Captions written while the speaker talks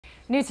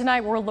New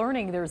tonight, we're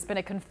learning there's been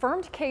a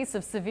confirmed case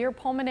of severe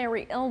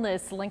pulmonary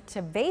illness linked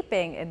to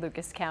vaping in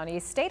Lucas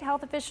County. State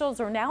health officials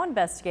are now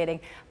investigating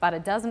about a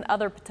dozen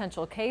other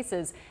potential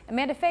cases.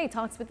 Amanda Fay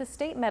talks with the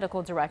state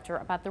medical director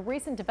about the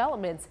recent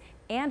developments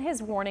and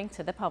his warning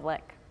to the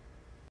public.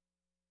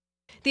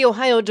 The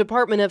Ohio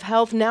Department of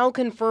Health now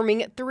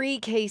confirming 3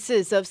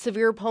 cases of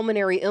severe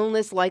pulmonary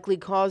illness likely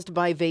caused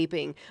by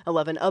vaping.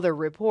 11 other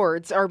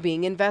reports are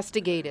being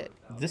investigated.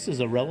 This is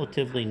a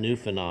relatively new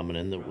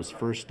phenomenon that was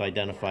first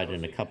identified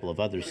in a couple of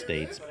other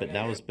states, but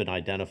now has been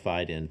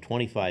identified in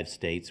 25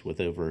 states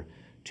with over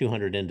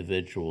 200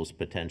 individuals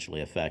potentially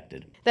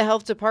affected. The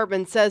health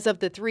department says of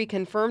the 3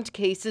 confirmed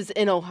cases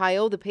in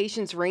Ohio, the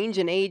patients range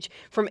in age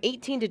from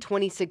 18 to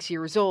 26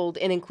 years old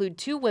and include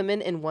 2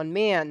 women and 1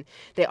 man.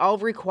 They all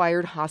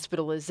required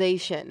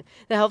hospitalization.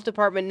 The health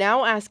department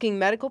now asking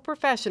medical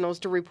professionals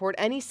to report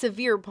any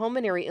severe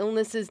pulmonary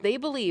illnesses they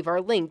believe are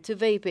linked to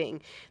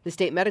vaping. The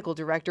state medical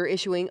director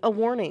issuing a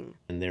warning.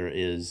 And there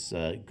is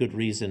good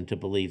reason to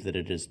believe that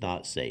it is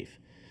not safe.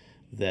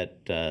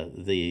 That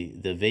the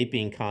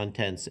vaping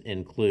contents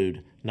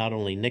include not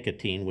only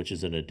nicotine, which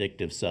is an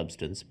addictive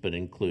substance, but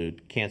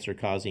include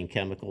cancer-causing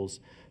chemicals,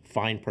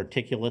 fine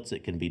particulates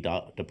that can be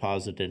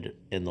deposited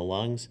in the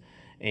lungs,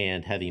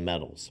 and heavy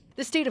metals.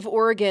 The state of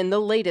Oregon, the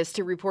latest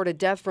to report a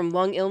death from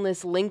lung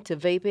illness linked to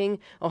vaping.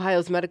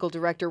 Ohio's medical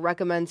director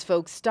recommends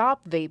folks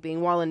stop vaping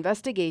while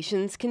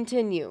investigations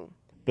continue.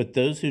 But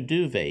those who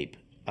do vape,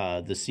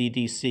 the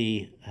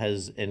CDC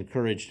has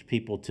encouraged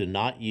people to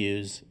not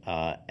use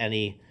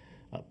any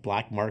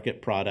black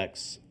market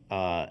products,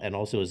 and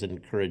also has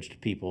encouraged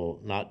people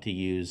not to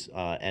use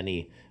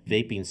any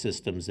vaping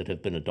systems that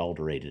have been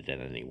adulterated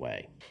in any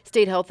way.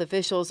 State health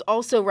officials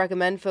also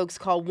recommend folks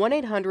call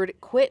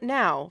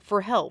 1-800-QUIT-NOW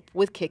for help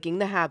with kicking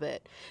the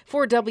habit.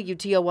 For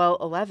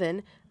WTOL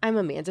 11, I'm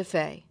Amanda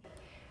Fay.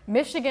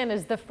 Michigan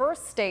is the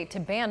first state to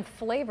ban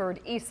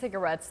flavored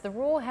e-cigarettes. The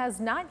rule has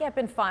not yet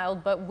been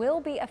filed, but will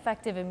be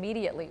effective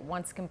immediately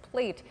once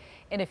complete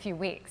in a few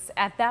weeks.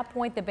 At that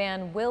point, the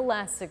ban will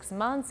last 6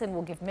 months and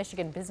will give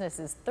Michigan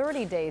businesses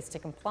 30 days to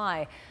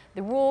comply.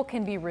 The rule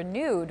can be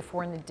renewed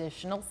for an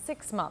additional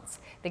 6 months.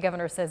 The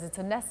governor says it's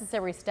a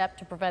necessary step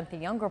to prevent the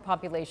younger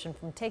population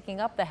from taking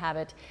up the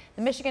habit.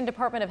 The Michigan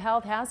Department of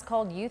Health has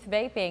called youth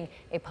vaping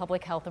a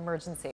public health emergency.